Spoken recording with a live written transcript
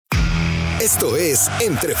Esto es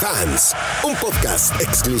Entre Fans, un podcast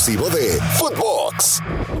exclusivo de Footbox.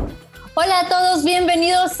 Hola a todos,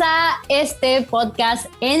 bienvenidos a este podcast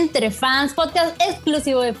Entre Fans, podcast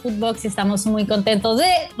exclusivo de Footbox, y estamos muy contentos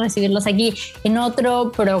de recibirlos aquí en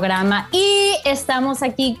otro programa. Y estamos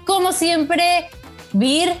aquí, como siempre,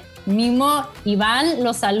 Vir, Mimo, Iván,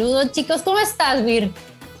 los saludo. Chicos, ¿cómo estás, Vir?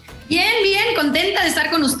 Bien, contenta de estar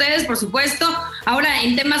con ustedes, por supuesto. Ahora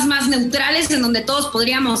en temas más neutrales, en donde todos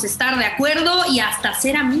podríamos estar de acuerdo y hasta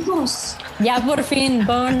ser amigos. Ya por fin,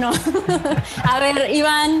 bueno. A ver,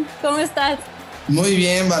 Iván, ¿cómo estás? Muy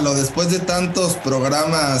bien, Valo. Después de tantos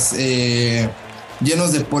programas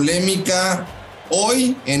llenos de polémica,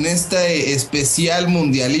 hoy en este especial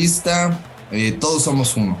mundialista, todos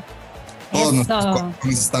somos uno. Todos nuestros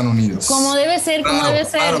corazones están unidos. Como debe ser, como debe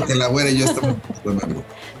ser. Claro que la güera y yo estamos con algo.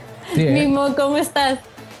 Mimo, ¿cómo estás?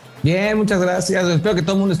 Bien, muchas gracias. Espero que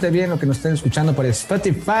todo el mundo esté bien o que nos estén escuchando por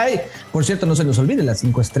Spotify. Por cierto, no se les olvide las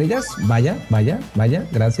 5 estrellas. Vaya,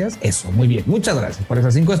 gracias. Eso, muy bien. Muchas gracias por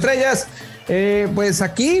esas 5 estrellas. Pues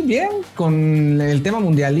aquí, bien, con el tema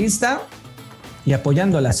mundialista y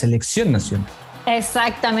apoyando a la selección nacional.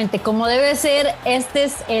 Exactamente, como debe ser. Este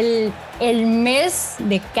es el mes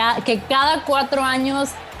de que cada 4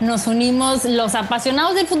 años nos unimos los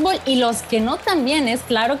apasionados del fútbol y los que no también. Es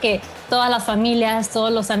claro que todas las familias,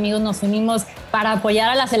 todos los amigos nos unimos para apoyar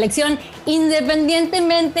a la selección,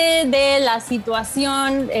 independientemente de la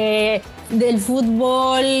situación del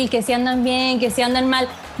fútbol, que si andan bien, que si andan mal.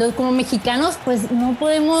 Como mexicanos, pues no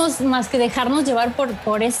podemos más que dejarnos llevar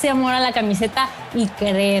por ese amor a la camiseta y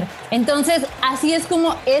querer. Entonces, así es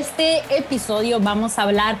como este episodio vamos a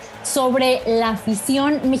hablar sobre la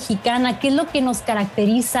afición mexicana, qué es lo que nos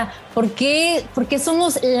caracteriza, por qué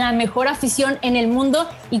somos la mejor afición en el mundo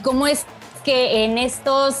y cómo es que en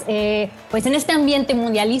en este ambiente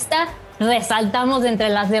mundialista resaltamos de entre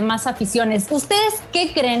las demás aficiones. ¿Ustedes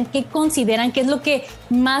qué creen, qué consideran, qué es lo que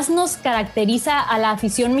más nos caracteriza a la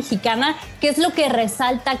afición mexicana? ¿Qué es lo que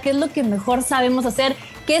resalta? ¿Qué es lo que mejor sabemos hacer?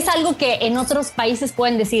 ¿Qué es algo que en otros países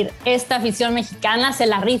pueden decir, esta afición mexicana se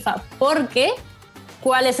la rifa? ¿Por qué?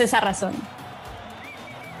 ¿Cuál es esa razón?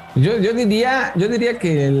 Yo diría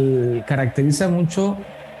que caracteriza mucho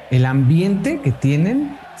el ambiente que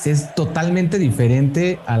tienen. Es totalmente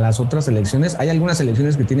diferente a las otras selecciones. Hay algunas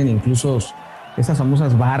selecciones que tienen incluso esas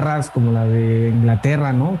famosas barras como la de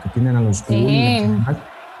Inglaterra, ¿no? Que tienen a los hooligans,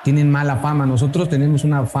 tienen mala fama. Nosotros tenemos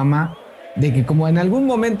una fama de que, como en algún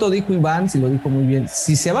momento dijo Iván, si lo dijo muy bien,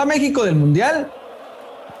 si se va a México del Mundial,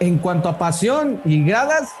 en cuanto a pasión y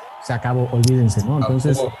gradas, se acabó, olvídense, ¿no?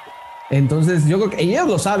 Entonces yo creo que ellos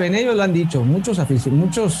lo saben, ellos lo han dicho, muchos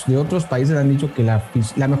de otros países han dicho que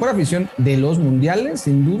la mejor afición de los mundiales,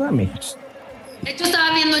 sin duda, México. De hecho,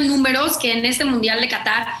 estaba viendo en números que en este Mundial de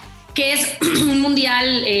Qatar, que es un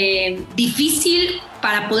mundial difícil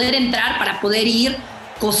para poder entrar, para poder ir,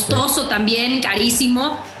 costoso también,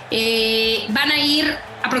 carísimo, van a ir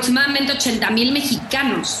aproximadamente 80,000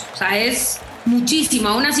 mexicanos, o sea, es muchísimo.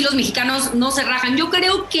 Aún así los mexicanos no se rajan. Yo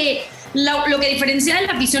creo que lo que diferencia de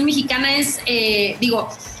la afición mexicana es,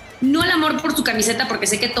 no el amor por su camiseta, porque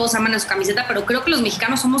sé que todos aman a su camiseta, pero creo que los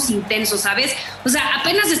mexicanos somos intensos, ¿sabes? O sea,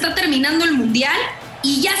 apenas está terminando el mundial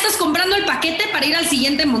y ya estás comprando el paquete para ir al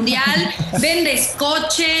siguiente mundial. Vendes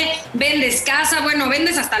coche, vendes casa, bueno,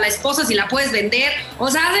 vendes hasta la esposa si la puedes vender.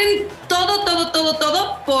 O sea, hacen todo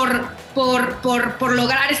por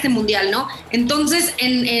lograr este mundial, ¿no? Entonces,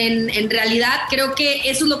 en realidad, creo que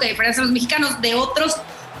eso es lo que diferencia a los mexicanos de otros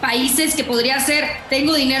países que podría ser,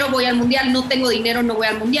 tengo dinero, voy al mundial, no tengo dinero, no voy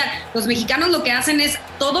al mundial. Los mexicanos lo que hacen es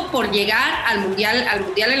todo por llegar al mundial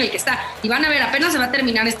en el que está. Y van a ver, apenas se va a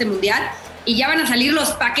terminar este mundial y ya van a salir los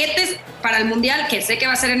paquetes para el mundial, que sé que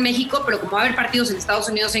va a ser en México, pero como va a haber partidos en Estados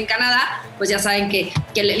Unidos, en Canadá, pues ya saben que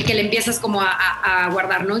le empiezas como a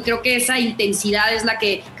guardar, ¿no? Y creo que esa intensidad es la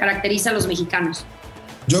que caracteriza a los mexicanos.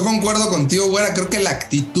 Yo concuerdo contigo, güera. Creo que la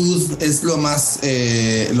actitud es lo más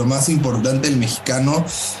importante del mexicano.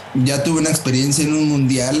 Ya tuve una experiencia en un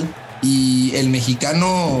mundial y el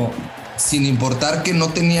mexicano, sin importar que no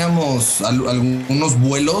teníamos algunos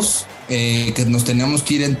vuelos, que nos teníamos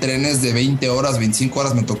que ir en trenes de 20 horas, 25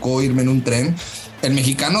 horas, me tocó irme en un tren. El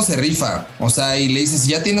mexicano se rifa, o sea, y le dices,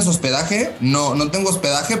 ¿ya tienes hospedaje? No tengo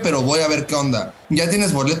hospedaje, pero voy a ver qué onda. ¿Ya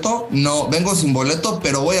tienes boleto? No, vengo sin boleto,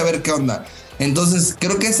 pero voy a ver qué onda. Entonces,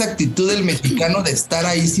 creo que esa actitud del mexicano de estar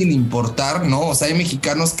ahí sin importar, ¿no? O sea, hay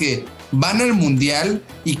mexicanos que van al mundial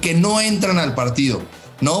y que no entran al partido,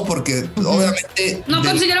 ¿no? Porque obviamente... No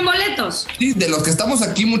consiguieron boletos. Sí, de los que estamos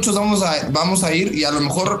aquí, muchos vamos a ir y a lo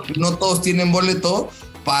mejor no todos tienen boleto,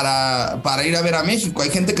 para ir a ver a México. Hay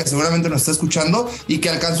gente que seguramente nos está escuchando y que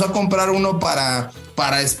alcanzó a comprar uno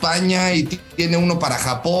para España y tiene uno para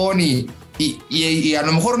Japón y a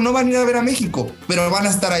lo mejor no van a ir a ver a México, pero van a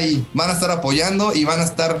estar ahí, van a estar apoyando y van a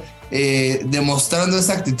estar demostrando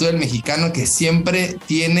esa actitud del mexicano, que siempre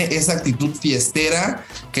tiene esa actitud fiestera,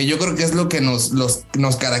 que yo creo que es lo que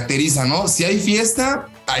nos caracteriza, ¿no? Si hay fiesta,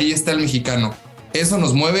 ahí está el mexicano. Eso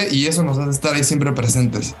nos mueve y eso nos hace estar ahí siempre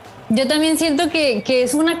presentes. Yo también siento que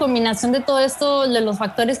es una combinación de todo esto, de los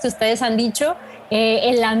factores que ustedes han dicho,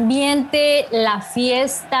 el ambiente, la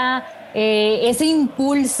fiesta, ese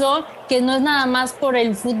impulso que no es nada más por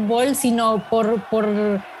el fútbol, sino por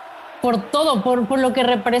todo, por lo que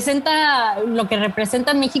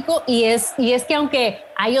representa México, y es que aunque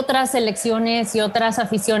hay otras selecciones y otras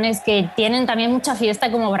aficiones que tienen también mucha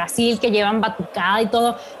fiesta, como Brasil, que llevan batucada y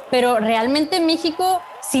todo, pero realmente México,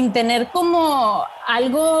 sin tener como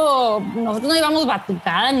algo, nosotros no llevamos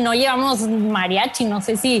batucada, no llevamos mariachi, no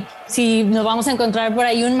sé si nos vamos a encontrar por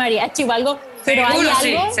ahí un mariachi o algo. Pero seguro,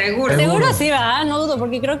 ¿hay algo? Sí, seguro Sí, ¿verdad? No dudo,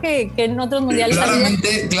 porque creo que en otros mundiales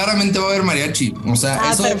claramente va a haber mariachi. O sea,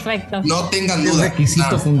 eso perfecto. No tengan duda. Es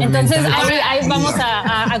requisito fundamental. Entonces ahí vamos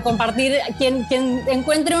a compartir. Quien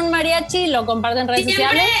encuentre un mariachi lo comparte en redes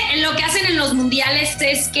sociales. Lo que hacen en los mundiales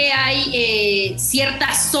es que hay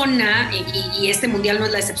cierta zona, y este mundial no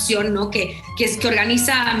es la excepción, ¿no? Que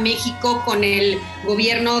organiza México con el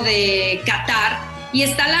gobierno de Qatar. Y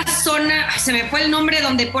está la zona, se me fue el nombre,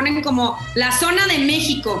 donde ponen como la zona de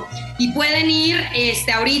México, y pueden ir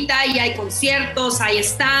ahorita, y hay conciertos, hay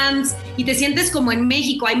stands, y te sientes como en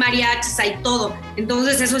México, hay mariachis, hay todo.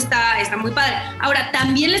 Entonces eso está muy padre. Ahora,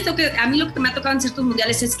 también a mí lo que me ha tocado en ciertos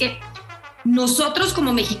mundiales es que nosotros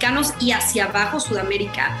como mexicanos, y hacia abajo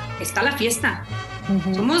Sudamérica, está la fiesta.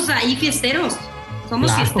 Uh-huh. Somos ahí fiesteros,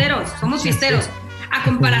 somos fiesteros. A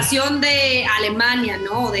comparación de Alemania,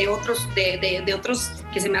 ¿no? De otros que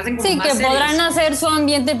se me hacen como más que serios. podrán hacer su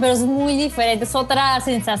ambiente, pero es muy diferente. Es otra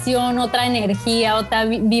sensación, otra energía, otra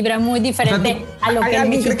vibra muy diferente a lo que el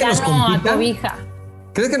mexicano acobija.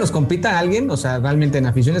 ¿Crees que nos compita alguien? O sea, realmente en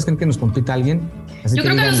aficiones, ¿creen que nos compita alguien? Yo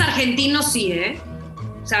creo que los argentinos sí, ¿eh?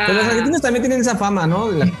 O sea, pero los argentinos también tienen esa fama,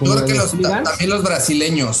 ¿no? Yo creo que también los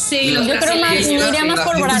brasileños. Sí, yo creo más, iría más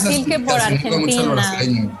por Brasil que por Argentina.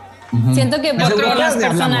 Uh-huh. Siento que por las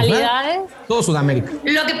personalidades. ¿no? Todo Sudamérica.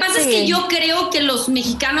 Lo que pasa es que yo creo que los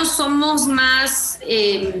mexicanos somos más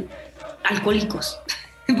alcohólicos,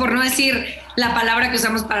 por no decir la palabra que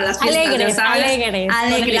usamos para las fiestas. Alegres.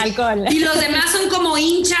 Con el alcohol. Y los demás son como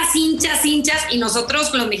hinchas, y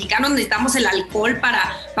nosotros los mexicanos necesitamos el alcohol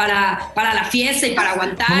para la fiesta y para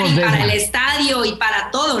aguantar, y para el estadio y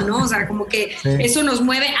para todo, ¿no? O sea, como que eso nos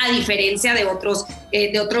mueve, a diferencia de otros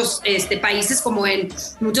países, como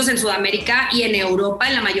muchos en Sudamérica y en Europa,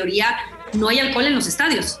 en la mayoría no hay alcohol en los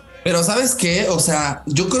estadios. Pero ¿sabes qué? O sea,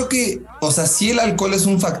 yo creo que, sí el alcohol es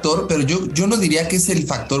un factor, pero yo no diría que es el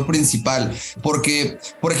factor principal, porque,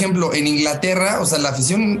 por ejemplo, en Inglaterra, o sea, la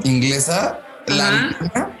afición inglesa,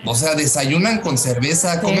 desayunan con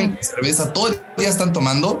cerveza, comen con cerveza, todo el día están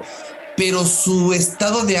tomando, pero su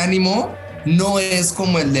estado de ánimo no es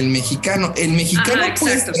como el del mexicano. El mexicano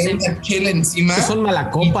puede tener una chela encima. Que son mala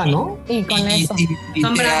copa, ¿no? Y con eso. Y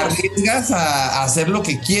te arriesgas a hacer lo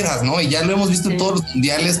que quieras, ¿no? Y ya lo hemos visto en todos los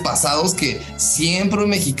mundiales pasados, que siempre un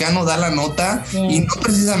mexicano da la nota, y no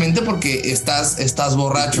precisamente porque estás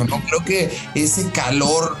borracho, ¿no? Creo que ese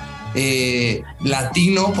calor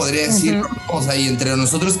latino, podría decir, o sea, y entre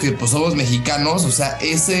nosotros que pues somos mexicanos, o sea,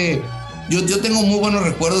 ese... Yo tengo muy buenos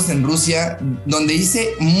recuerdos en Rusia, donde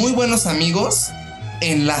hice muy buenos amigos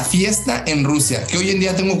en la fiesta en Rusia, que hoy en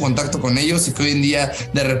día tengo contacto con ellos, y que hoy en día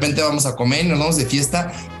de repente vamos a comer y nos vamos de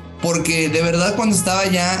fiesta, porque de verdad cuando estaba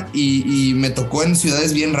allá y me tocó en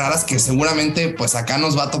ciudades bien raras, que seguramente pues acá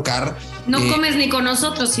nos va a tocar. No comes ni con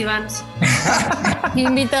nosotros, Iván.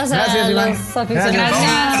 Invitas a los aficionados.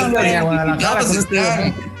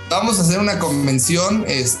 Vamos a hacer una convención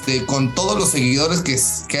con todos los seguidores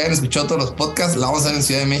que hayan escuchado todos los podcasts. La vamos a hacer en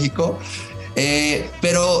Ciudad de México.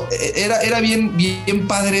 Pero era bien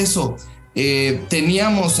padre eso.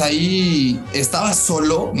 Teníamos ahí, estaba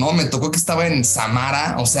solo, ¿no? Me tocó que estaba en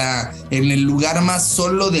Samara, o sea, en el lugar más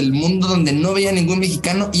solo del mundo, donde no veía ningún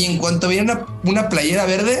mexicano. Y en cuanto veía una playera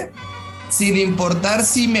verde, sin importar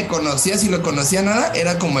si me conocía, si lo conocía, nada,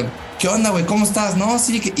 era como ¿qué onda, güey? ¿Cómo estás? No,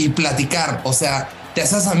 sí, y platicar, o sea, te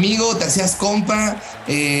hacías amigo, te hacías compa,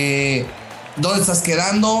 ¿dónde estás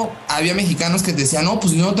quedando? Había mexicanos que te decían, no,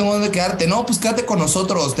 pues yo no tengo dónde quedarte, no, pues quédate con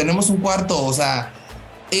nosotros, tenemos un cuarto, o sea,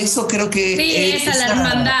 eso creo que... Sí, la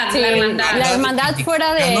hermandad, la hermandad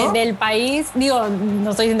fuera del país, digo,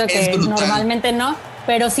 no estoy diciendo que normalmente no,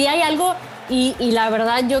 pero sí hay algo, Y la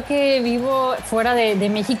verdad, yo que vivo fuera de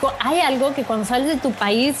México, hay algo que cuando sales de tu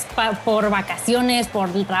país por vacaciones, por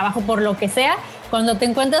el trabajo, por lo que sea, cuando te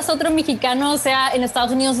encuentras otro mexicano, sea en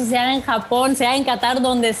Estados Unidos, sea en Japón, sea en Qatar,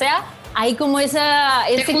 donde sea, hay como ese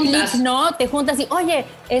clic, ¿no? Te juntas y, oye,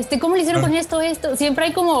 ¿cómo le hicieron con esto? Siempre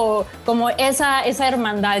hay como esa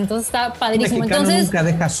hermandad, entonces está padrísimo. Un mexicano entonces, nunca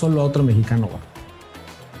deja solo a otro mexicano, güey.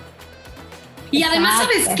 Y además,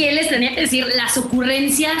 ¿sabes qué? Les tenía que decir, las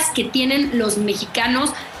ocurrencias que tienen los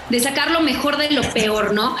mexicanos de sacar lo mejor de lo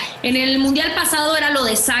peor, ¿no? En el Mundial pasado era lo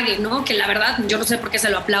de Sague, ¿no? Que la verdad, yo no sé por qué se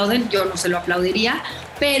lo aplauden, yo no se lo aplaudiría,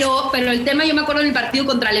 pero el tema, yo me acuerdo del partido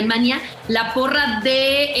contra Alemania, la porra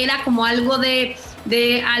era como algo de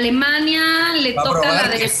Alemania, le toca la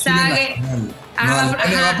de Sague.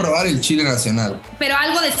 Alemania va a probar el Chile nacional. Pero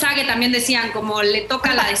algo de Sague también decían, como le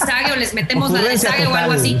toca la de Sague o les metemos la de Sague o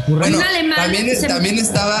algo así. Bueno, un alemán también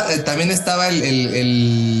estaba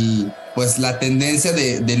pues la tendencia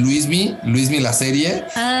de Luismi la serie.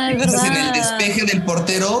 Entonces, en el despeje del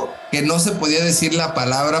portero, que no se podía decir la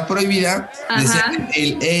palabra prohibida, decían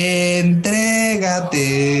el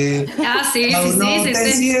entrégate. Sí.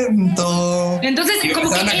 Te siento. Entonces, como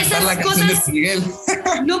que esas cosas,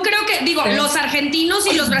 no creo que, los argentinos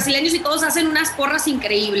y los brasileños y todos hacen unas porras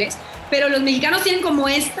increíbles, pero los mexicanos tienen como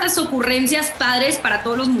estas ocurrencias padres para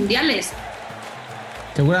todos los mundiales.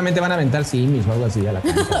 Seguramente van a aventar simis o algo así a la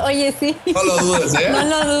cabeza. Oye, sí. No lo dudes, ¿eh? No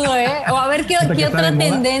lo dudo, ¿eh? O a ver qué otra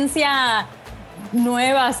tendencia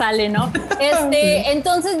nueva sale, ¿no?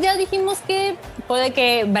 Entonces ya dijimos que puede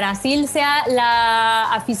que Brasil sea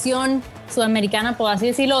la afición sudamericana, por así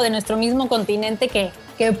decirlo, de nuestro mismo continente que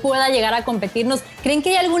pueda llegar a competirnos. ¿Creen que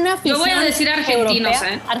hay alguna afición? Yo voy a decir argentinos,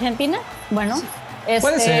 europea? ¿Argentina? Bueno.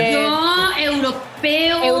 Puede ser. No,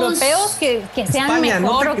 europeos que sean España,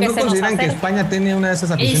 mejor ¿no? o que ¿No se nos consideran que acerquen? España tiene una de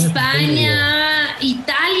esas aficiones? España,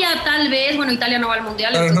 Italia tal vez. Bueno, Italia no va al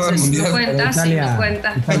mundial, Pero entonces no cuenta, sí, no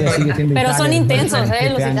cuenta. Pero son intensos,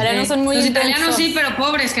 los italianos son muy intensos. Los italianos sí, pero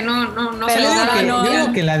pobres que no se Yo les digo, da. yo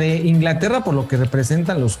digo que la de Inglaterra, por lo que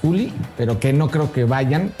representan los Juli, pero que no creo que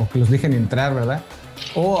vayan o que los dejen entrar, ¿verdad?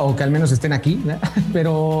 O que al menos estén aquí, ¿verdad?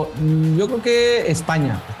 Pero yo creo que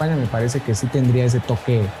España me parece que sí tendría ese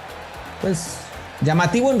toque, pues,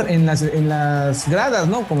 llamativo en las gradas,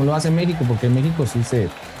 ¿no? Como lo hace México, porque México sí se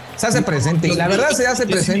hace presente. Y la verdad se hace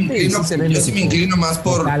presente. Yo sí me inclino más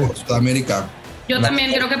por Sudamérica. Yo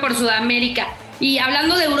también creo que por Sudamérica. Y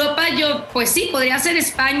hablando de Europa, yo, pues sí, podría ser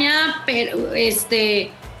España, pero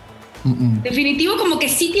definitivo, como que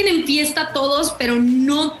sí tienen fiesta todos, pero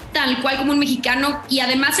no tal cual como un mexicano. Y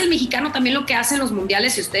además el mexicano también lo que hace en los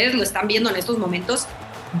mundiales, si ustedes lo están viendo en estos momentos,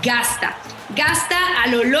 gasta a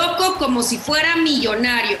lo loco como si fuera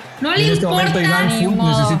millonario. No le importa.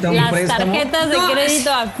 Necesita un las préstamo. tarjetas de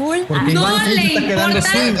crédito a full. No le importa.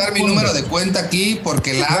 Voy a dar mi número de cuenta aquí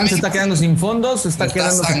porque Iván se está quedando sin fondos, se está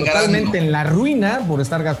quedando totalmente en la ruina por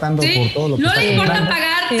estar gastando por todo lo que no está le importa comprando.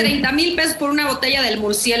 pagar 30,000 pesos por una botella del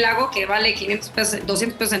murciélago que vale 500 pesos,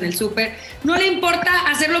 200 pesos en el súper. No le importa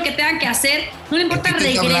hacer lo que tengan que hacer. No le importa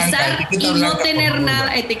regresar y no tener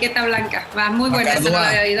nada. Etiqueta blanca. Va, muy buena, esa no la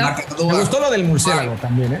había oído. Me gustó lo del murciélago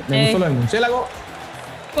también, ¿eh? Me gustó lo del murciélago.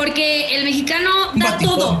 Porque el mexicano da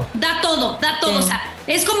todo. O sea,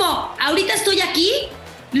 es como, ahorita estoy aquí,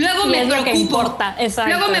 luego me preocupo.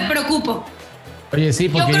 Luego me preocupo. Oye, sí,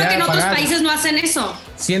 porque yo creo que en otros pagar países no hacen eso.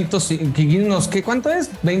 ¿Cuánto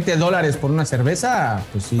es? $20 por una cerveza,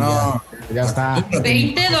 pues sí, no, ya está.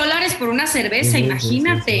 $20 por una cerveza,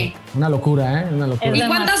 imagínate. Sí. Una locura, ¿eh? Una locura. ¿Y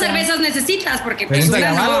cuántas cervezas necesitas? Porque pregúntale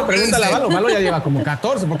a Valo. Valo ya lleva como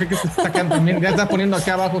 14. ¿Por qué se está quedando también? Ya está poniendo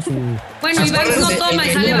aquí abajo su... Bueno, Iván no toma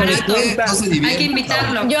y sale barato. Hay que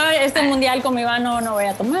invitarlo. Yo mundial como Iván no voy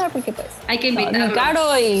a tomar porque pues... Hay que invitarlo. Es muy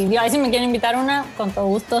caro y ahí si me quieren invitar una, con todo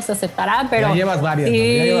gusto se aceptará, pero... Ya llevas varias,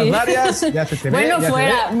 sí. Ya llevas varias, ya se te ve.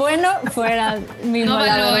 Bueno, fuera. No,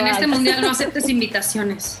 Valo, en este mundial no aceptes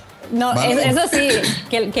invitaciones. No, eso sí,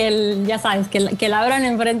 que ya sabes, que la abran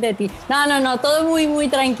enfrente de ti. No, todo muy, muy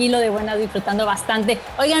tranquilo, de buenas, disfrutando bastante.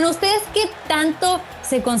 Oigan, ¿ustedes qué tanto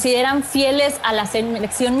se consideran fieles a la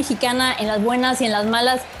selección mexicana en las buenas y en las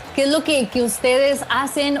malas? ¿Qué es lo que ustedes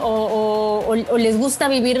hacen o les gusta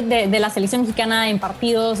vivir de la selección mexicana en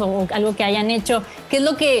partidos o algo que hayan hecho? ¿Qué es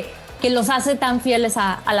lo que los hace tan fieles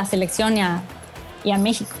a la selección y a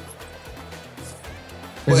México?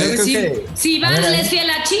 Pues si Iván les fiel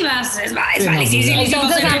a Chivas, es valiosísimo fiel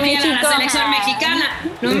a la selección mexicana.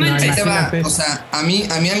 No manches. O sea, a mí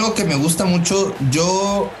algo que me gusta mucho,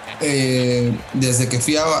 yo desde que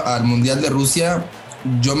fui al Mundial de Rusia,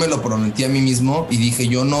 yo me lo prometí a mí mismo y dije,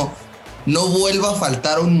 yo no vuelvo a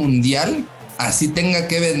faltar a un Mundial así tenga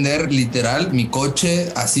que vender literal mi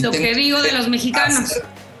coche, así lo tenga que digo de los mexicanos.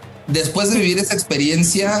 Después de vivir esa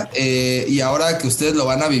experiencia y ahora que ustedes lo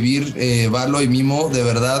van a vivir, Valo y Mimo, de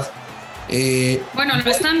verdad. Bueno, lo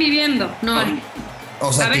están viviendo, ¿no?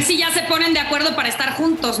 O sea, a ver si ya se ponen de acuerdo para estar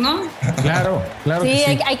juntos, ¿no? Claro. Sí, que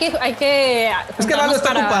sí. hay que Es que Valo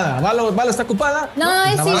está ocupada. Valo está ocupada. No,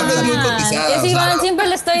 es Iván. Es Iván, siempre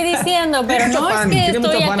le estoy diciendo, pero no es que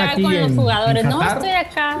estoy acá con los jugadores. No estoy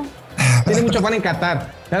acá. Tiene mucho fan en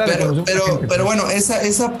Qatar. Pero bueno,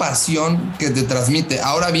 esa pasión que te transmite.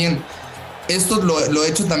 Ahora bien, esto lo he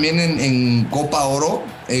hecho también en Copa Oro.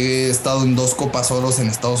 He estado en 2 Copas Oros en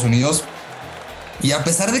Estados Unidos. Y a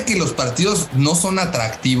pesar de que los partidos no son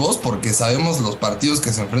atractivos, porque sabemos los partidos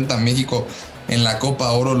que se enfrentan México en la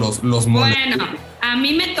Copa Oro, los Bueno, a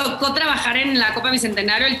mí me tocó trabajar en la Copa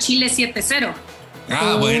Bicentenario el Chile 7-0.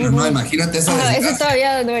 Bueno, no, imagínate eso. Eso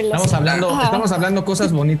todavía duele. Estamos hablando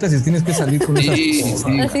cosas bonitas y tienes que salir con esas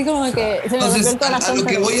cosas. Sí. Así como que se me Entonces, rompió el corazón. a lo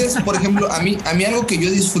que voy es, por ejemplo, a mí algo que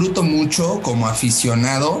yo disfruto mucho como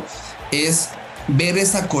aficionado es ver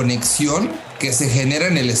esa conexión que se genera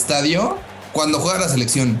en el estadio cuando juega la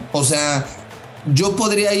selección. O sea, yo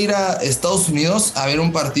podría ir a Estados Unidos a ver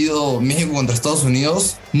un partido México contra Estados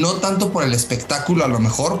Unidos, no tanto por el espectáculo a lo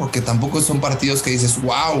mejor, porque tampoco son partidos que dices,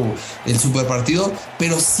 wow, el super partido,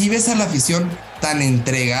 pero sí ves a la afición tan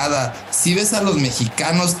entregada, sí ves a los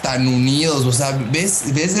mexicanos tan unidos, o sea,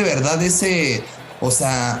 ves de verdad ese... O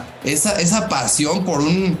sea, esa pasión por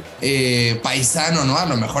un paisano, ¿no? A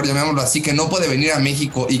lo mejor llamémoslo así, que no puede venir a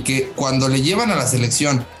México y que cuando le llevan a la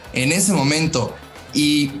selección en ese momento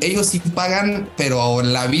y ellos sí pagan, pero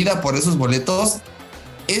la vida por esos boletos,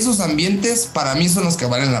 esos ambientes para mí son los que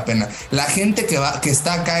valen la pena. La gente que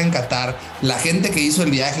está acá en Qatar, la gente que hizo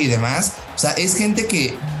el viaje y demás, o sea, es gente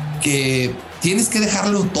que tienes que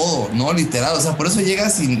dejarlo todo, ¿no? Literal, o sea, por eso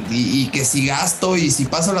llegas y que si gasto y si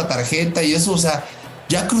paso la tarjeta y eso, o sea,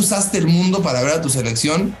 ya cruzaste el mundo para ver a tu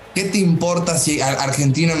selección. ¿Qué te importa si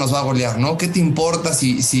Argentina nos va a golear, no? ¿Qué te importa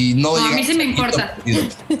si no llega? A mí sí me importa.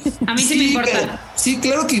 A mí sí me importa. Sí,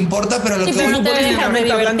 claro que importa, pero lo que no te dejas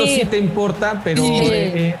de hablando divertir. sí te importa, pero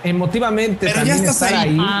emotivamente pero también ya estás estar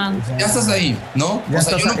ahí. Ya estás ahí, ¿no? Ya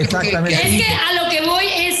estás, yo no creo exactamente. Es que a lo que voy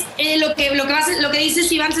es lo que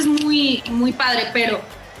dices, Iván, es muy, muy padre, pero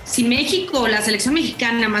si México, la selección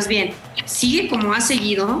mexicana más bien, sigue como ha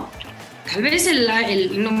seguido, tal vez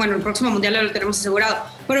el próximo mundial lo tenemos asegurado,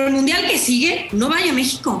 pero el mundial que sigue no vaya a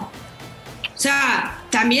México. O sea,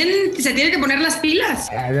 también se tiene que poner las pilas.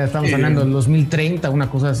 Ya estamos hablando del 2030, una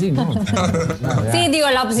cosa así, ¿no? Sí, digo,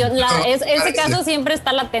 la opción, ese caso siempre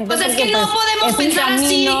está latente. O sea, es que no podemos pensar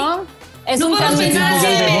así. Es no un podemos camino pensar así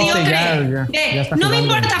de mediocre. mediocre. No me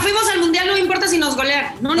importa, fuimos al mundial, no me importa si nos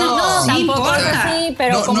golean. No, sí tampoco importa. sí,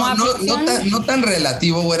 pero como afición... no tan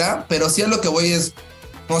relativo, güera, pero sí a lo que voy es,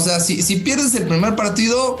 o sea, si pierdes el primer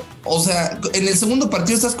partido, o sea, en el segundo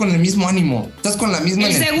partido estás con el mismo ánimo, estás con la misma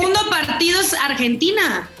El energía. segundo partido es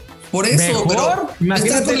Argentina. Por eso, mejor, pero imagínate,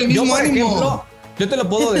 estás con el mismo yo, por ánimo. ejemplo, yo te lo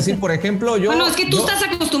puedo decir, por ejemplo, Bueno, es que tú estás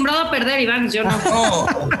acostumbrado a perder, Iván, yo no. No,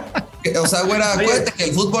 o sea, güera, acuérdate que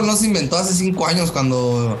el fútbol no se inventó hace 5 años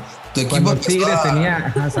cuando tu equipo cuando Tigres tenía...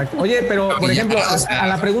 Ajá, exacto. Oye, pero, por ejemplo, a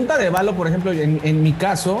la pregunta de Valo, por ejemplo, en mi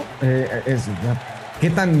caso, ¿qué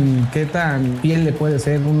tan fiel le puede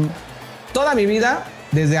ser toda mi vida,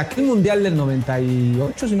 desde aquel mundial del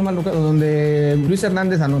 98, si no mal recuerdo, donde Luis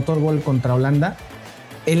Hernández anotó el gol contra Holanda,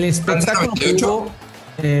 el espectáculo que hubo,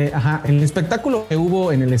 el espectáculo que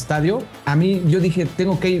hubo en el estadio, a mí yo dije,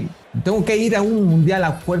 tengo que ir a un mundial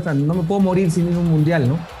a fuerza, no me puedo morir sin ir a un mundial,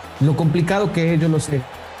 ¿no? Lo complicado que es, yo lo sé.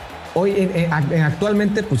 Hoy,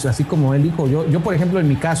 actualmente, pues así como él dijo, yo por ejemplo, en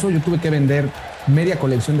mi caso, yo tuve que vender media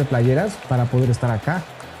colección de playeras para poder estar acá.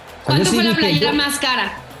 O sea, ¿Cuánto fue la playera más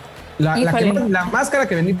cara? La máscara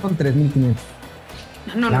que vendí con 3,500.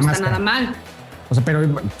 No está nada mal. O sea, pero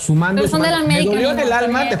sumando, me dolió en el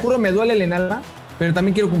alma, te juro, me duele en el alma, pero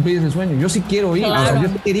también quiero cumplir ese sueño. Yo sí quiero ir, claro. O sea,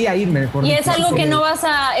 yo quería irme. Y es algo que no vas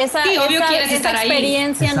a, esa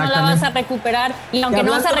experiencia no la vas a recuperar. Y aunque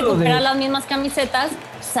no vas a recuperar las mismas camisetas,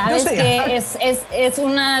 sabes que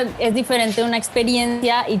es diferente una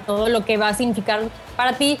experiencia y todo lo que va a significar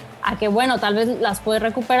para ti, a que bueno, tal vez las puedes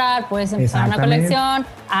recuperar, puedes empezar una colección,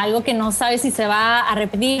 algo que no sabes si se va a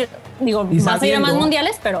repetir. Digo, vas a ir a más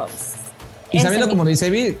mundiales, pero... Y sabiendo, como dice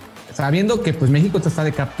Vic, sabiendo que pues México está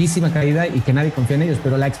de capísima calidad y que nadie confía en ellos,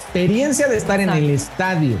 pero la experiencia de estar en el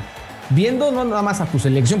estadio, viendo no nada más a tu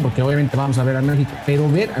selección, porque obviamente vamos a ver a México, pero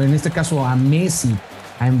ver en este caso a Messi,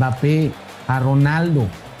 a Mbappé, a Ronaldo.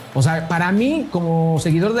 O sea, para mí, como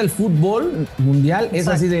seguidor del fútbol mundial, es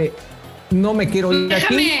así de... no me quiero ir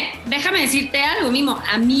aquí. Déjame decirte algo, Mimo.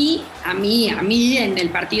 A mí, en el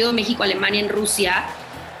partido México-Alemania en Rusia,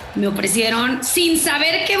 me ofrecieron, sin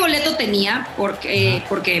saber qué boleto tenía,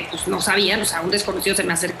 porque pues no sabían, o sea, un desconocido se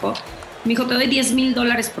me acercó. Me dijo, te doy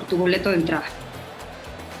 $10,000 por tu boleto de entrada.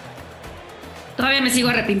 Todavía me sigo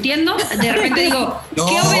arrepintiendo. De repente digo, ¿qué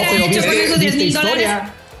hubiera hecho con esos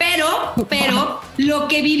 $10,000? Pero lo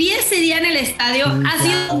que viví ese día en el estadio ha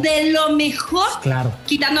sido de lo mejor,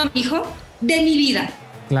 quitando a mi hijo, de mi vida.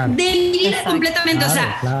 De mi vida completamente. O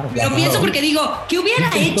sea, lo pienso porque digo, ¿qué hubiera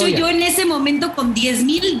hecho yo en ese momento con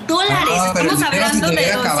 $10,000? Estamos hablando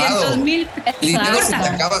de 200,000. El dinero se te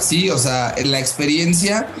acaba así, o sea, la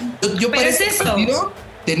experiencia. Yo para ese partido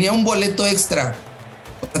tenía un boleto extra.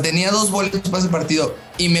 O sea, tenía 2 boletos para ese partido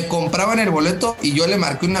y me compraban el boleto y yo le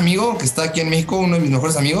marqué a un amigo que está aquí en México, uno de mis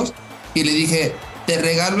mejores amigos, y le dije, te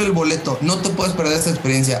regalo el boleto, no te puedes perder esta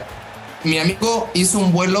experiencia. Mi amigo hizo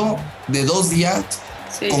un vuelo de 2 días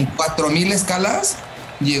con 4,000 escalas,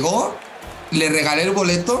 llegó, le regalé el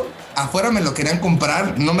boleto, afuera me lo querían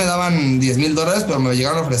comprar, no me daban $10,000, pero me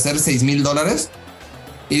llegaron a ofrecer $6,000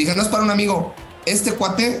 y dije, no es para un amigo, este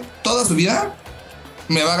cuate toda su vida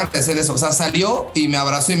me va a agradecer eso. O sea, salió y me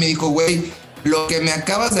abrazó y me dijo, güey, lo que me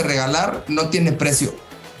acabas de regalar no tiene precio.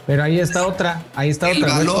 Pero ahí está otra, El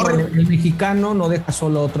valor. El mexicano no deja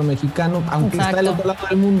solo a otro mexicano, aunque está del otro lado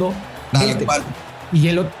del mundo. Y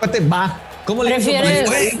el otro cuate va. ¿Cómo le prefieres?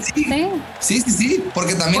 Sí,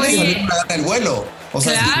 porque también le salió una gana el vuelo. O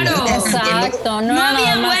sea, claro, exacto. No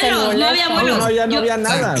había vuelos. No había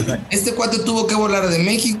nada. O sea, este cuate tuvo que volar de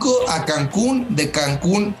México a Cancún, de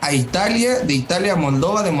Cancún a Italia, de Italia a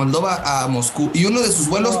Moldova, de Moldova a Moscú. Y uno de sus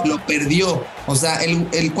vuelos lo perdió. O sea,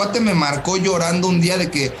 el cuate me marcó llorando un día de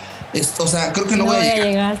que, o sea, creo que no voy a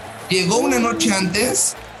llegar. Llegó una noche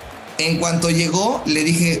antes. En cuanto llegó, le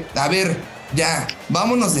dije, a ver, ya,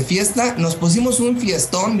 vámonos de fiesta. Nos pusimos un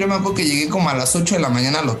fiestón. Yo me acuerdo que llegué como a las 8 de la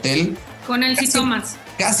mañana al hotel. Con él sí tomas.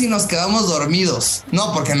 Casi nos quedamos dormidos.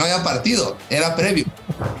 No, porque no había partido, era previo.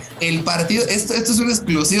 El partido, esto es una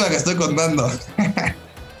exclusiva que estoy contando.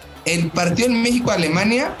 El partido en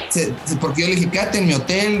México-Alemania, porque yo le dije, quédate en mi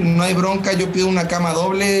hotel, no hay bronca, yo pido una cama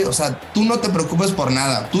doble, o sea, tú no te preocupes por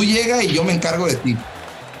nada, tú llega y yo me encargo de ti.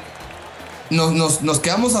 Nos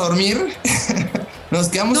quedamos a dormir.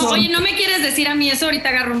 Oye, no me quieres decir a mí eso, ahorita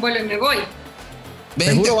agarro un vuelo y me voy.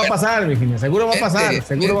 Seguro va a pasar, Virginia, seguro va a pasar. Ya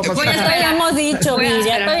te habíamos dicho, Voy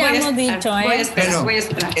a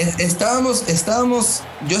esperar. Estábamos,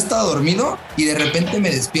 yo estaba dormido y de repente me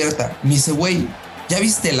despierta. Me dice, güey, ¿ya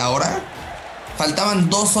viste la hora? Faltaban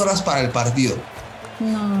 2 horas para el partido.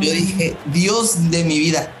 No. Yo dije, Dios de mi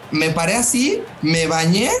vida. Me paré así, me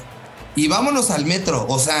bañé y vámonos al metro.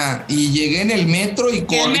 O sea, y llegué en el metro y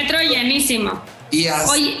el metro llenísimo. Y a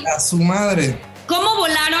su madre. ¿Cómo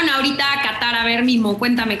volaron ahorita a Qatar? A ver, Mimo,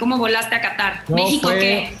 cuéntame, ¿cómo volaste a Qatar? ¿México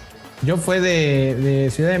qué? Yo fue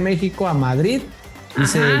de Ciudad de México a Madrid.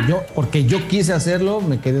 Porque yo quise hacerlo,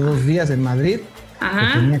 me quedé 2 días en Madrid.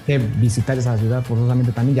 Tenía que visitar esa ciudad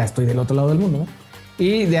forzosamente también, ya estoy del otro lado del mundo, ¿no?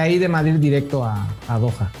 Y de ahí de Madrid directo a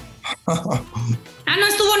Doha. No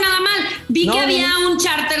estuvo nada mal. Vi que había un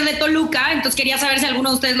charter de Toluca, entonces quería saber si alguno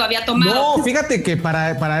de ustedes lo había tomado. No, fíjate que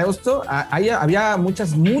para esto había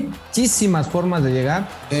muchísimas formas de llegar.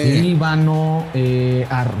 Líbano,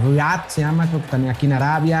 a Riyadh se llama, creo que también aquí en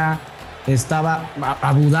Arabia. Estaba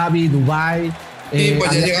Abu Dhabi, Dubái.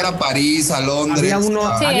 Pues ya llegar a París, a Londres. Había uno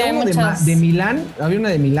de Milán, había una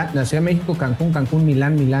de Milán, la Ciudad de México, Cancún,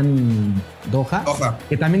 Milán, Doha,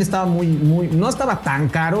 que también estaba muy, no estaba tan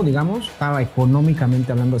caro, digamos, estaba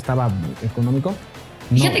económicamente hablando, estaba económico.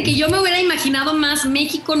 Fíjate que yo me hubiera imaginado más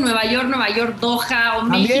México, Nueva York, Doha o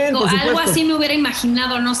México, algo así me hubiera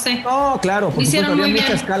imaginado, no sé. No, claro, por supuesto, había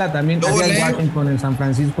mucha escala también. Había en Washington, en San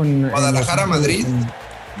Francisco, en Guadalajara, Madrid,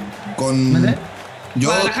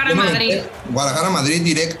 Guadalajara, Madrid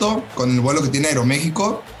directo con el vuelo que tiene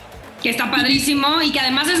Aeroméxico. Que está padrísimo y que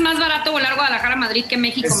además es más barato volar Guadalajara, Madrid que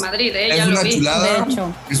México, Madrid. Es una chulada.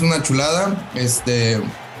 Es una chulada.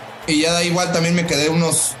 Y ya da igual, también me quedé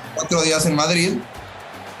unos 4 días en Madrid.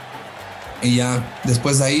 Y ya,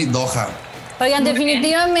 después de ahí, Doha. Oigan,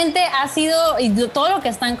 definitivamente ha sido, y todo lo que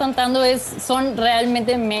están contando son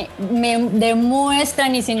realmente me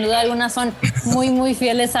demuestran y sin duda alguna son muy, muy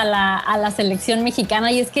fieles a la selección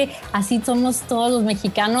mexicana. Y es que así somos todos los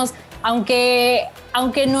mexicanos, aunque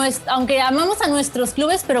amamos a nuestros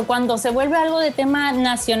clubes, pero cuando se vuelve algo de tema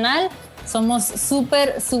nacional, somos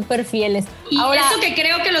súper fieles. Y ahora, eso que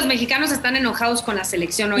creo que los mexicanos están enojados con la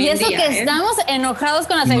selección hoy y en eso día. que estamos enojados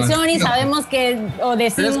con la selección y sabemos que, o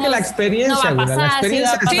decimos, pero es que la experiencia, no va a pasar, la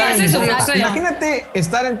experiencia sí va a Sí, es eso, pasar. Imagínate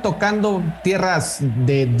estar tocando tierras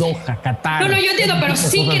de Doha, Qatar. No, yo entiendo, pero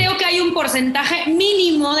sí creo que hay un porcentaje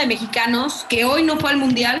mínimo de mexicanos que hoy no fue al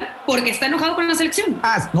Mundial porque está enojado con la selección.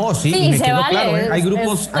 No, sí, Sí, me se quedó vale, claro. Hay había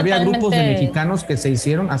totalmente... grupos de mexicanos que se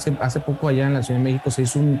hicieron hace poco allá en la Ciudad de México, se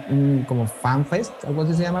hizo un como fan fest, algo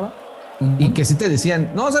así se llamaba, y que sí te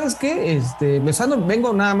decían, no, ¿sabes qué?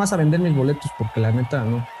 Vengo nada más a vender mis boletos porque la neta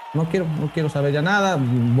no quiero saber ya nada,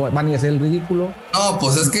 van a hacer el ridículo. No,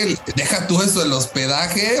 pues es que deja tú eso del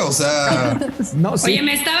hospedaje, o sea... No, sí. Oye,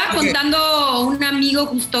 me estaba contando un amigo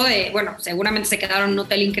justo seguramente se quedaron en un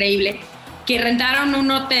hotel increíble, que rentaron un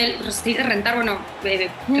hotel,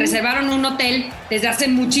 reservaron un hotel desde hace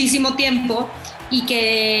muchísimo tiempo y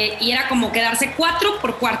era como quedarse 4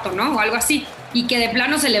 por cuarto, ¿no? O algo así. Y que de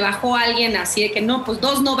plano se le bajó a alguien así de que no, pues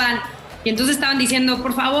 2 no van. Y entonces estaban diciendo,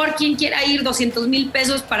 por favor, quien quiera ir, 200,000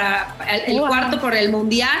 pesos para el cuarto por el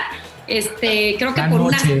Mundial. Creo que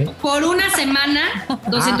por una semana,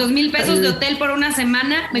 200,000 pesos de hotel por una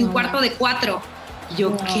semana en cuarto de 4. Y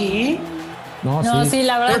yo, ¿qué? No, sí,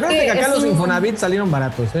 la verdad. Pero que acá los Infonavit salieron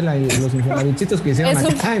baratos, los Infonavitcitos que hicieron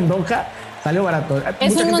acá en Doha salió barato.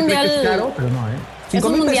 Es un mundial que es caro, pero no, es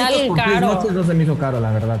un mundial caro. 6 noches no se me hizo caro,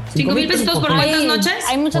 la verdad. 5,000 pesos por cuántas noches?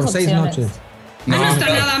 Hay muchas por 6 opciones. noches. No está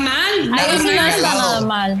nada mal. Ahí sí no está nada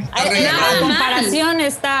mal. La comparación mal.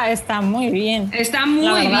 está muy bien. Está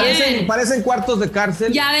muy bien. Parecen cuartos de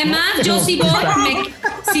cárcel. Y además, yo si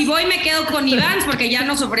voy me quedo con Iván porque ya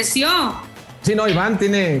nos ofreció. Sí, no, Iván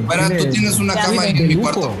tiene... Bueno, tú tienes una cama en mi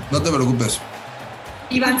cuarto, no te preocupes.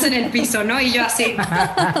 Iván en el piso, ¿no? Y yo así.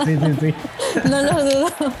 Sí. No lo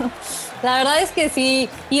dudo. La verdad es que sí.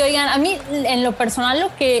 Y oigan, a mí en lo personal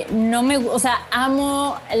lo que no me gusta, o sea,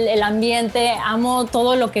 amo el ambiente, amo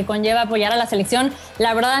todo lo que conlleva apoyar a la selección.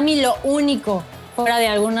 La verdad a mí lo único, fuera de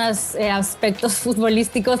algunos aspectos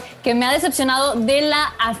futbolísticos, que me ha decepcionado de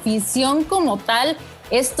la afición como tal,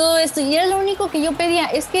 esto, y era lo único que yo pedía.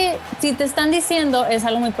 Es que si te están diciendo, es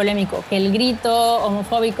algo muy polémico, que el grito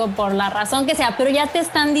homofóbico por la razón que sea, pero ya te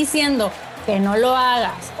están diciendo que no lo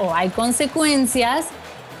hagas o hay consecuencias,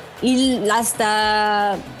 y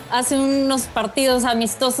hasta hace unos partidos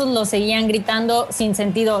amistosos lo seguían gritando sin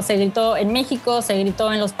sentido. Se gritó en México, se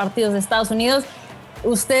gritó en los partidos de Estados Unidos.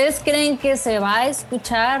 ¿Ustedes creen que se va a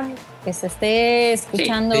escuchar, que se esté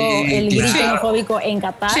escuchando el grito homofóbico en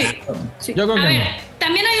Qatar? Sí. Yo creo que no.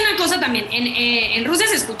 También hay una cosa también. En Rusia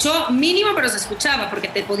se escuchó mínimo, pero se escuchaba porque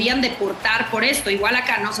te podían deportar por esto. Igual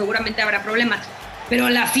acá, ¿no? Seguramente habrá problemas. Pero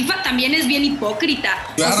la FIFA también es bien hipócrita.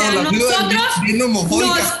 Claro, o sea, la nosotros bien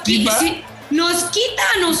homofóbica, nos quita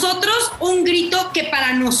a nosotros un grito que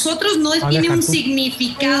para nosotros no tiene un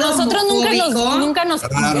significado nosotros homofóbico. nunca nos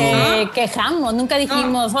quejamos, nunca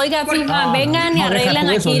dijimos, oiga, FIFA, vengan y arreglen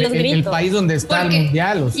aquí los gritos. El país donde está el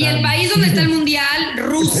mundial. Y el país donde está el mundial,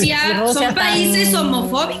 Rusia son países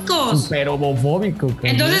homofóbicos. Pero homofóbico.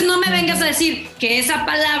 Entonces no me vengas a decir que esa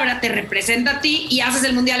palabra te representa a ti y haces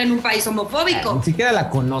el mundial en un país homofóbico. Ni siquiera la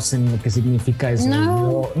conocen lo que significa eso.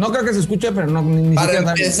 No creo que se escuche, pero ni para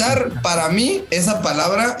siquiera empezar, para mí, esa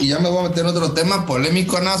palabra, y ya me voy a meter en otro tema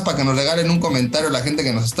polémico, nada más para que nos regalen un comentario la gente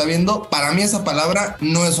que nos está viendo, para mí esa palabra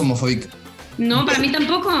no es homofóbica. No, para mí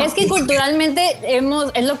tampoco. Es que culturalmente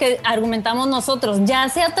es lo que argumentamos nosotros, ya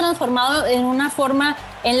se ha transformado en una forma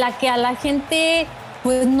en la que a la gente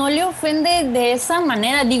pues no le ofende de esa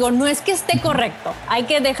manera. Digo, no es que esté correcto, hay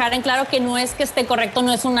que dejar en claro que no es que esté correcto,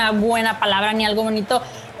 no es una buena palabra ni algo bonito,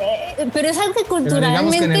 pero es algo que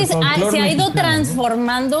culturalmente se ha ido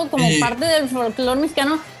transformando como parte del folclore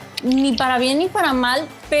mexicano, ni para bien ni para mal,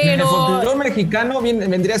 pero... El folclore mexicano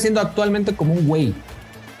vendría siendo actualmente como un güey.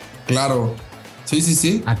 Claro.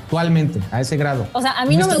 Sí. Actualmente, a ese grado. O sea, a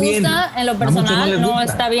mí no me gusta, en lo personal, no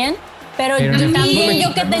está bien. Pero también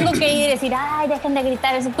yo que tengo que ir y decir, ay, dejen de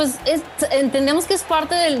gritar eso, pues entendemos que es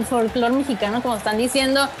parte del folclore mexicano, como están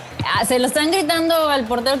diciendo, se lo están gritando al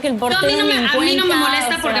portero que el portero a mí no me molesta, o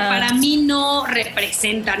sea, porque para mí no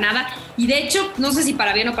representa nada, y de hecho, no sé si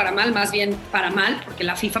para bien o para mal, más bien para mal, porque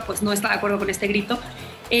la FIFA pues no está de acuerdo con este grito.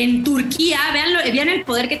 En Turquía, vean el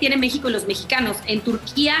poder que tiene México y los mexicanos. En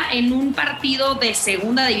Turquía, en un partido de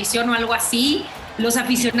segunda división o algo así, los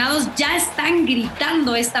aficionados ya están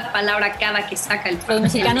gritando esta palabra cada que saca el los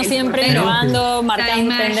mexicanos siempre innovando,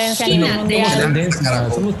 marcando tendencia en el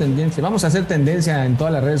mundial. Somos tendencia. Vamos a hacer tendencia en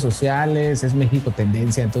todas las redes sociales. Es México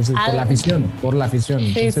tendencia. Entonces, por la afición.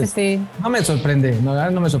 Entonces, sí. No me sorprende.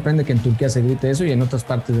 No me sorprende que en Turquía se grite eso y en otras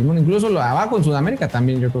partes del mundo. Incluso abajo en Sudamérica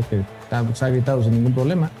también yo creo que se ha gritado sin ningún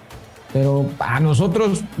problema. pero a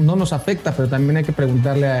nosotros no nos afecta, pero también hay que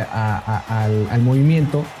preguntarle al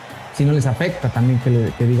movimiento si no les afecta también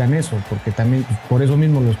que digan eso, porque también por eso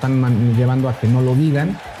mismo lo están llevando a que no lo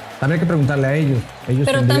digan. También hay que preguntarle a ellos.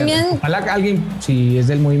 Pero también... Ojalá que alguien, si es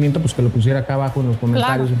del movimiento, pues que lo pusiera acá abajo en los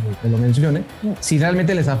comentarios, claro, que lo mencione. Si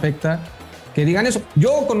realmente les afecta, que digan eso.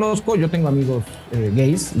 Yo tengo amigos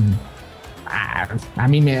gays y a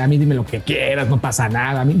mí dime lo que quieras, no pasa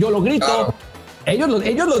nada. Yo lo grito. Claro.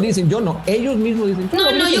 Ellos lo dicen, yo no. Ellos mismos dicen.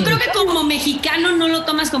 No, yo creo que como mexicano no lo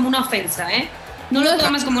tomas como una ofensa, ¿eh? No lo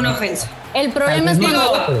tomas como una ofensa. El problema es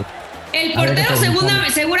cuando... El portero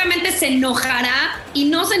seguramente se enojará y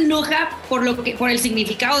no se enoja por el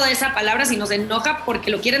significado de esa palabra, sino se enoja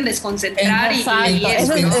porque lo quieren desconcentrar.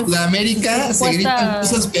 En Sudamérica se gritan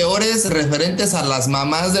cosas peores referentes a las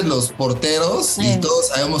mamás de los porteros y todos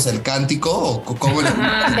sabemos el cántico o cómo le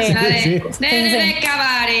de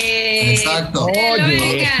cabaret. Exacto.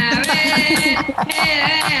 Oye.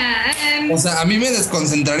 O sea, a mí me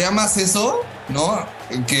desconcentraría más eso, ¿no?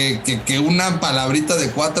 Que una palabrita de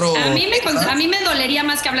 4. A mí me dolería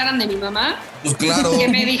más que hablaran de mi mamá. Pues claro. Que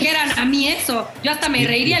me dijeran a mí eso. Yo hasta me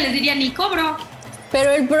reiría, les diría ni cobro.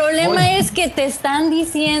 Pero el problema es que te están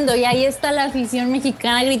diciendo, y ahí está la afición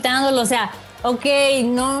mexicana gritándolo, o sea, ok,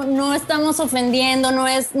 no estamos ofendiendo, no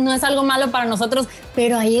es algo malo para nosotros,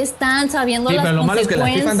 pero ahí están sabiendo las consecuencias. Pero lo malo es que la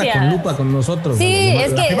FIFA anda con lupa con nosotros. Sí,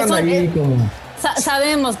 es que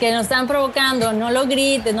sabemos que nos están provocando, no lo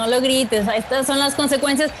grites, estas son las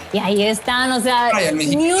consecuencias y ahí están, o sea, al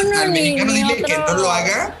mexicano dile que no lo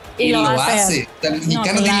haga y lo hace. Al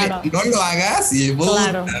mexicano dile no lo hagas y vos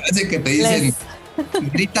a veces que te dicen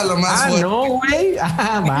grita lo más fuerte. No, güey.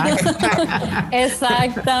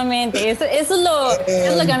 Exactamente. Eso es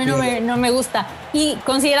lo que a mí no me gusta. Y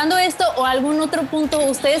considerando esto o algún otro punto,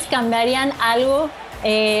 ¿ustedes cambiarían algo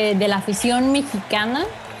de la afición mexicana?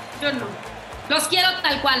 Yo no. Los quiero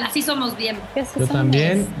tal cual, así somos bien. Yo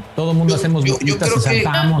también. Todo el mundo hacemos boquitas y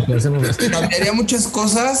saltamos. Cambiaría muchas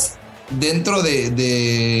cosas dentro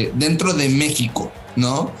de México,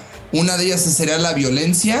 ¿no? Una de ellas sería la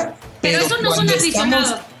violencia. Pero eso no son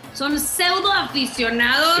aficionados, son pseudo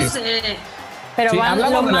aficionados. Pero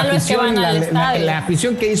lo malo es que van al estadio. La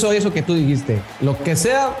afición que hizo eso que tú dijiste, lo que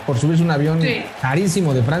sea por subirse un avión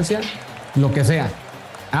carísimo de Francia, lo que sea.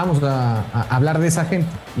 Vamos a hablar de esa gente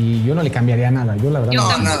y yo no le cambiaría nada. Yo la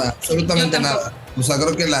verdad nada, absolutamente nada. O sea,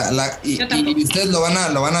 creo que y ustedes lo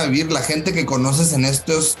van a vivir, la gente que conoces en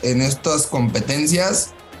estas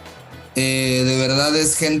competencias, de verdad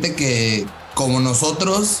es gente que como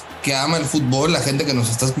nosotros, que ama el fútbol, la gente que nos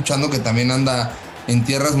está escuchando que también anda en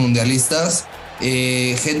tierras mundialistas,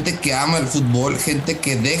 gente que ama el fútbol, gente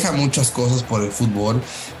que deja muchas cosas por el fútbol,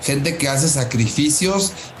 gente que hace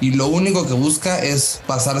sacrificios y lo único que busca es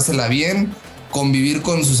pasársela bien, convivir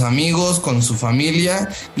con sus amigos, con su familia,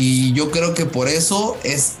 y yo creo que por eso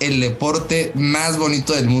es el deporte más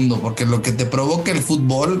bonito del mundo, porque lo que te provoca el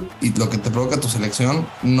fútbol y lo que te provoca tu selección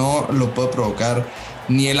no lo puede provocar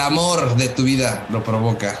ni el amor de tu vida lo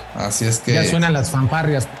provoca. Así es que... Ya suenan las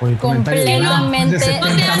fanfarrias por el comentario. Completamente.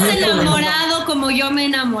 No te has enamorado como yo me he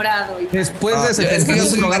enamorado. Después de 70 yo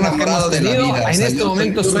soy enamorado de la vida. En este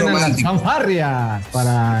momento suenan las fanfarrias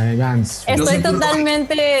para Iván. Estoy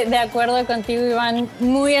totalmente de acuerdo contigo, Iván.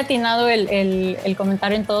 Muy atinado el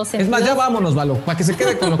comentario en todos sentidos. Es más, ya vámonos, Valo, para que se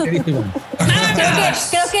quede con lo que dijo Iván.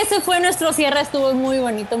 Creo que ese fue nuestro cierre. Estuvo muy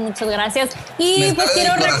bonito. Muchas gracias. Y pues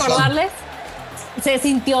quiero recordarles... Se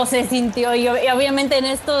sintió y obviamente en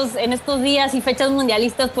estos días y fechas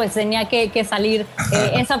mundialistas pues tenía que salir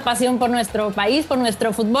esa pasión por nuestro país, por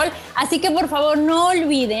nuestro fútbol, así que por favor no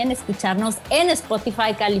olviden escucharnos en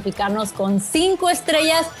Spotify, calificarnos con 5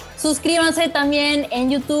 estrellas, suscríbanse también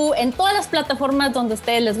en YouTube, en todas las plataformas donde a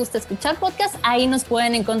ustedes les gusta escuchar podcast, ahí nos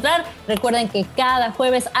pueden encontrar. Recuerden que cada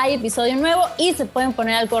jueves hay episodio nuevo y se pueden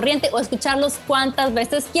poner al corriente o escucharlos cuantas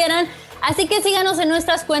veces quieran. Así que síganos en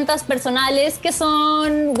nuestras cuentas personales, que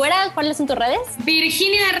son... Güera, ¿cuáles son tus redes?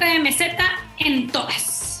 Virginia RMZ en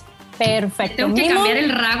todas. Perfecto. Tengo que cambiar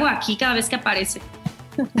el rago aquí cada vez que aparece.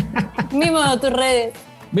 Mimo, tus redes.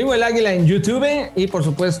 Mimo el Águila en YouTube y por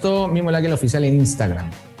supuesto Mimo el Águila oficial en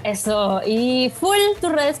Instagram. Eso. Y Full,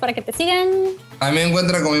 tus redes para que te sigan. A mí me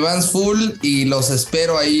encuentran con Iván Full y los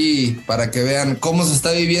espero ahí para que vean cómo se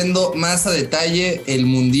está viviendo más a detalle el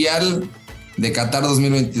Mundial de Qatar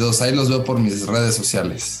 2022. Ahí los veo por mis redes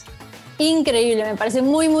sociales. Increíble, me parece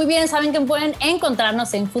muy muy bien. Saben que pueden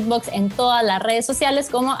encontrarnos en Footbox en todas las redes sociales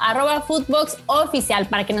como @footboxoficial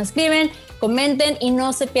para que nos escriben, comenten y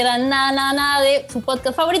no se pierdan nada de su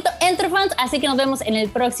podcast favorito Entre Fans. Así que nos vemos en el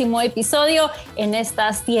próximo episodio en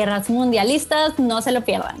estas tierras mundialistas. No se lo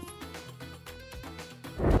pierdan.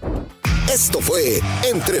 Esto fue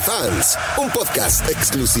Entre Fans, un podcast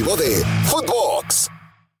exclusivo de Footbox.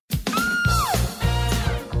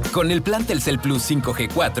 Con el plan Telcel Plus 5G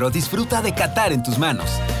 4 disfruta de Qatar en tus manos.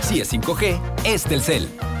 Si es 5G, es Telcel.